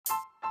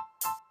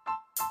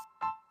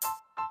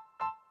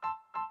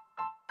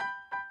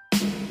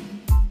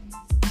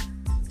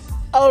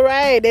All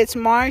right, it's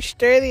March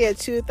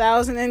 30th,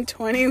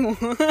 2021.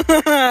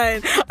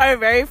 Our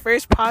very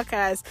first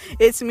podcast.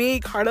 It's me,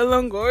 Carla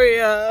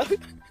Longoria.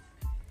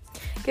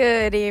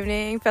 Good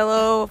evening,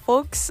 fellow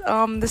folks.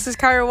 This is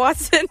Kyra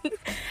Watson.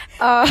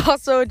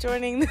 Also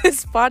joining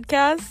this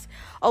podcast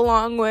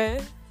along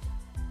with...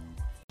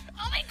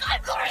 Oh my God,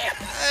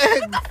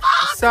 Gloria!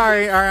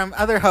 Sorry, our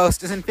other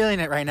host isn't feeling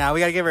it right now. We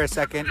gotta give her a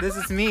second. This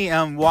is me,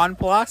 Juan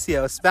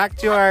Palacios. Back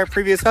to our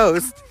previous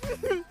host.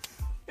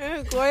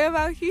 Gloria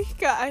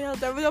Bautista.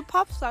 There was a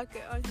pop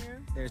socket on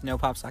here. There's no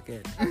pop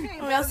socket.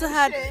 We also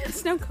had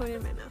snow cone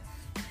in my mouth.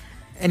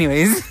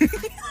 Anyways.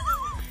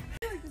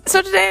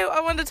 So today I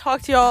wanted to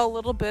talk to y'all a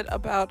little bit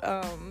about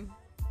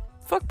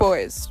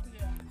fuckboys.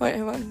 Wait,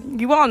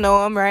 you all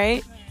know them,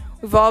 right?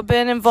 We've all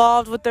been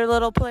involved with their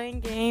little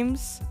playing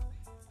games.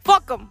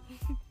 Fuck them.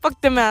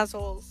 Fuck them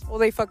assholes. Well,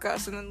 they fuck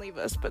us and then leave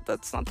us, but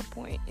that's not the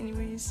point.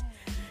 Anyways.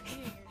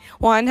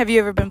 Juan, have you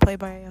ever been played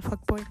by a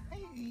fuckboy?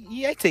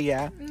 Yeah, I'd say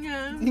yeah.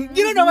 Yeah. You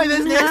don't know my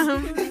business.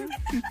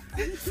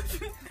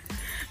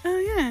 Oh,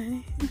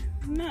 yeah.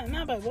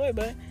 Not by boy,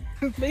 but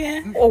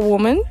yeah. A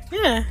woman?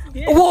 Yeah.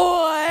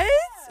 What?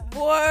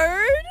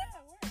 Word?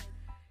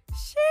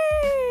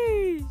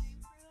 Sheesh.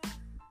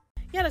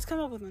 Yeah, let's come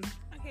up with one.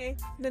 Okay,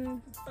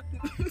 then fuck.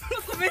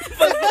 Oh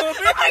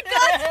my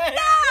God,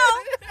 no!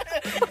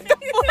 What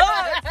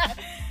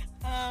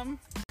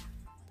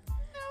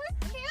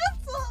the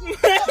fuck?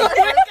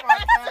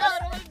 Oh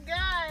my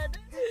God.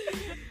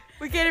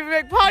 We can't even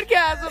make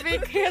podcasts. We're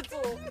being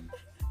canceled.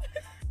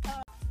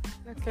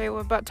 Okay, what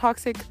about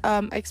toxic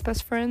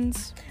ex-best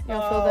friends?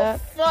 Y'all feel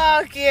that?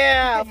 Fuck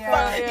yeah. Yeah.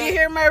 Fuck. Yeah. You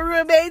hear my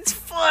roommates?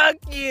 Fuck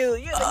you.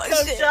 You're the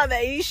cum shit. shot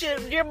that you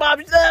should. Your mom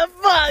should have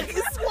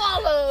fucking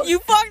swallowed. You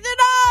fucked it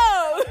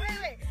up!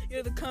 Wait.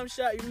 You're the cum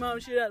shot your mom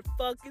should have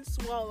fucking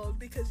swallowed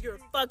because you're a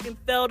fucking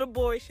failed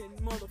abortion,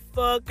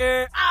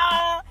 motherfucker.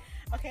 Ah.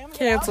 Okay, I'm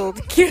Canceled.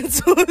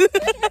 So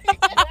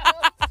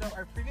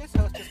our previous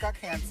host just got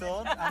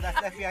canceled. That's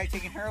the FBI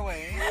taking her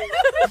away.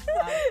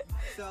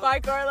 Bye,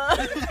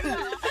 Carla.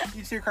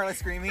 You hear Carla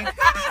screaming?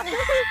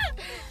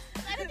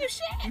 I didn't do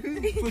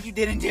shit. What you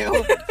didn't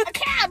do? A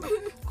cab.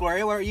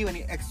 Gloria, what are you?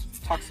 Any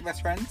ex-toxic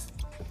best friends?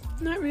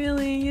 Not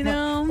really, you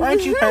know. Why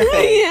aren't you perfect?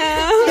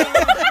 Yeah.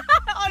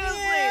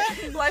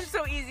 Honestly, life's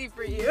so easy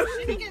for you.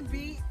 She didn't get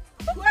beat.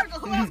 Who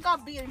else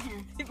got beat in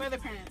here? By their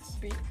parents.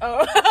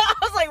 Oh, I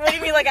was like, what do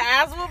you mean, like an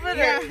ass whooping?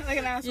 Yeah, Or? like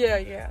an ass.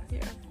 Yeah.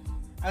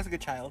 I was a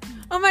good child.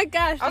 Oh my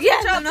gosh. I was Yeah,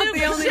 a child I'm too, not the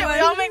but only shit, one. we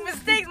all make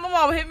mistakes. My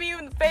mom hit me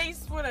in the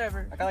face,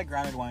 whatever. I got like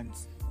grounded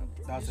once.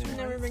 That was it. You've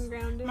never been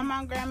grounded. My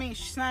mom grabbed me.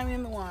 She's not even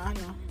in the one. I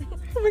know.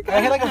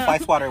 I hit like a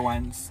ice water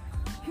once.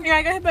 Yeah,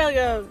 I got hit by like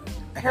a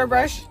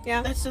Hairbrush?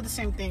 Yeah. That's still the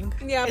same thing.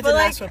 Yeah, It's but an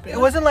like, ass whipping. It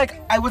wasn't like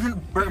I wasn't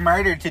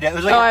murdered to death. It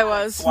was like oh, I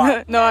was.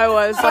 swat. No, I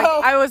was. Like,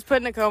 Oh. I was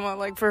put in a coma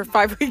like for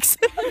 5 weeks.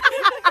 Like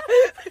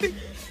she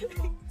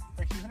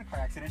was in a car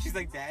accident. She's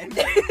like dead.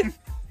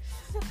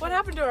 What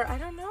happened to her? I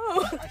don't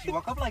know. She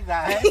woke up like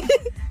that.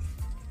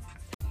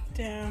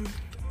 Damn.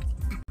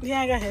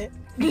 Yeah, I got hit.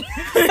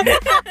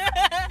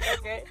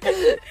 Okay.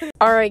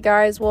 All right,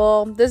 guys.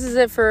 Well, this is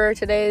it for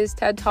today's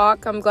TED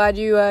Talk. I'm glad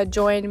you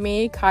joined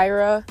me,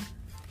 Kyra,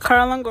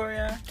 Carla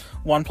Longoria.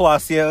 Juan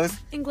Palacios.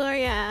 And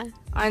Gloria.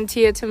 on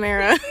Tia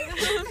Tamara.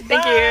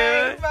 Thank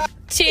you.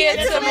 Tia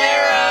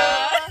Tamara.